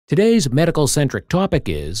Today's medical-centric topic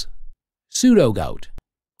is Pseudogout,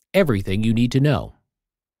 everything you need to know.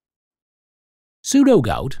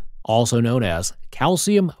 Pseudogout, also known as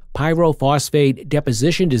calcium pyrophosphate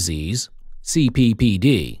deposition disease,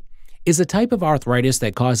 CPPD, is a type of arthritis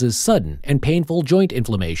that causes sudden and painful joint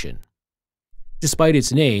inflammation. Despite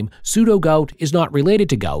its name, pseudogout is not related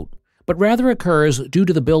to gout, but rather occurs due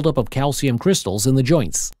to the buildup of calcium crystals in the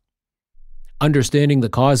joints. Understanding the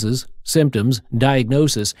causes, symptoms,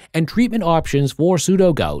 diagnosis, and treatment options for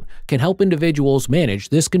pseudogout can help individuals manage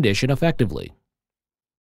this condition effectively.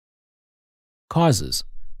 Causes.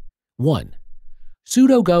 1.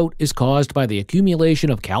 Pseudogout is caused by the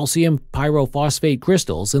accumulation of calcium pyrophosphate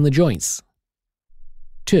crystals in the joints.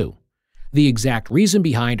 2. The exact reason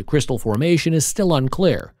behind crystal formation is still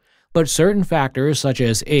unclear, but certain factors such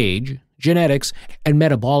as age, genetics, and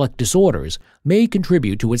metabolic disorders may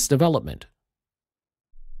contribute to its development.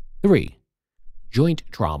 3. Joint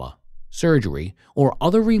trauma, surgery, or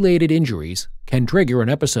other related injuries can trigger an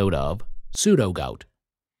episode of pseudogout.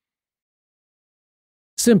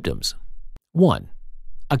 Symptoms. 1.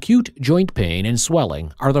 Acute joint pain and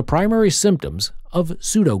swelling are the primary symptoms of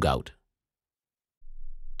pseudogout.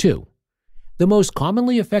 2. The most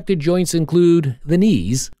commonly affected joints include the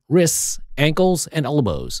knees, wrists, ankles, and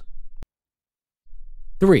elbows.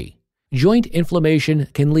 3. Joint inflammation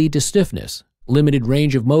can lead to stiffness, limited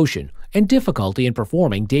range of motion, and difficulty in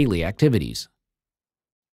performing daily activities.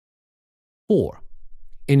 4.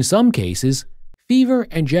 In some cases, fever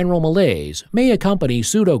and general malaise may accompany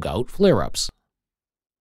pseudogout flare-ups.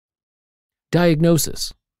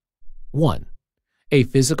 Diagnosis. 1. A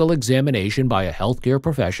physical examination by a healthcare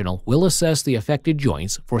professional will assess the affected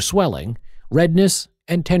joints for swelling, redness,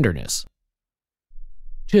 and tenderness.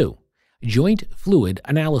 2. Joint fluid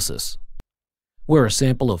analysis, where a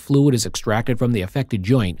sample of fluid is extracted from the affected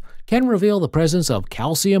joint, can reveal the presence of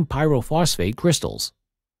calcium pyrophosphate crystals.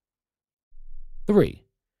 3.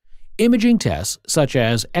 Imaging tests such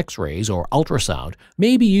as X-rays or ultrasound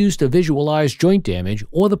may be used to visualize joint damage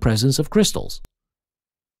or the presence of crystals.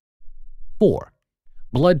 4.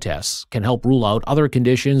 Blood tests can help rule out other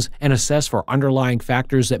conditions and assess for underlying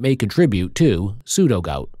factors that may contribute to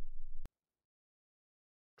pseudogout.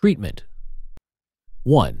 Treatment.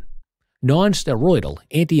 1. Non-steroidal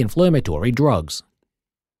anti-inflammatory drugs.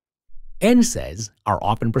 NSAIDs are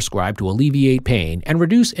often prescribed to alleviate pain and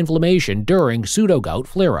reduce inflammation during pseudogout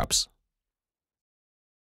flare-ups.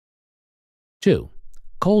 2.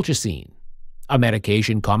 Colchicine, a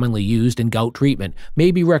medication commonly used in gout treatment,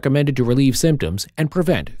 may be recommended to relieve symptoms and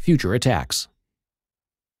prevent future attacks.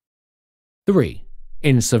 3.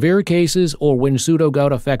 In severe cases or when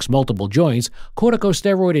pseudogout affects multiple joints,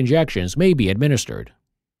 corticosteroid injections may be administered.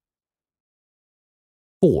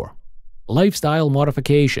 4. Lifestyle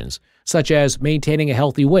modifications, such as maintaining a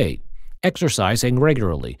healthy weight, exercising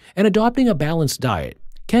regularly, and adopting a balanced diet,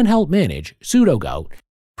 can help manage pseudogout.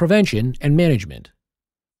 Prevention and management.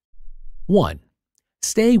 1.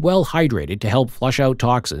 Stay well hydrated to help flush out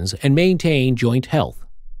toxins and maintain joint health.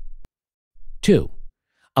 2.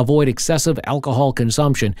 Avoid excessive alcohol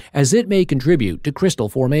consumption as it may contribute to crystal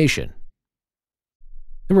formation.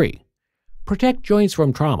 3. Protect joints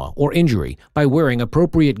from trauma or injury by wearing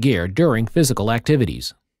appropriate gear during physical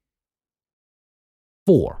activities.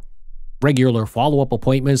 4. Regular follow-up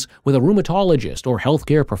appointments with a rheumatologist or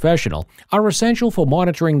healthcare professional are essential for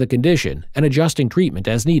monitoring the condition and adjusting treatment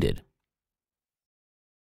as needed.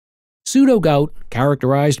 Pseudogout,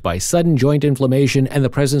 characterized by sudden joint inflammation and the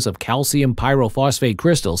presence of calcium pyrophosphate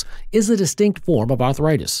crystals, is a distinct form of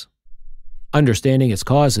arthritis. Understanding its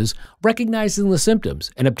causes, recognizing the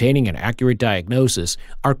symptoms, and obtaining an accurate diagnosis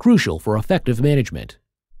are crucial for effective management.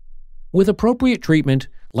 With appropriate treatment,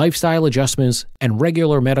 lifestyle adjustments, and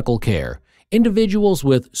regular medical care, individuals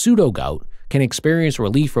with pseudogout can experience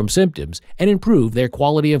relief from symptoms and improve their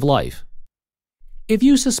quality of life. If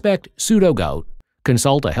you suspect pseudogout,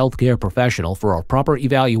 consult a healthcare professional for a proper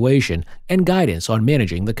evaluation and guidance on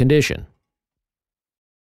managing the condition.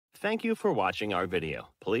 Thank you for watching our video.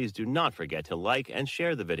 Please do not forget to like and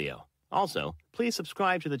share the video. Also, please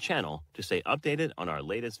subscribe to the channel to stay updated on our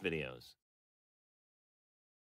latest videos.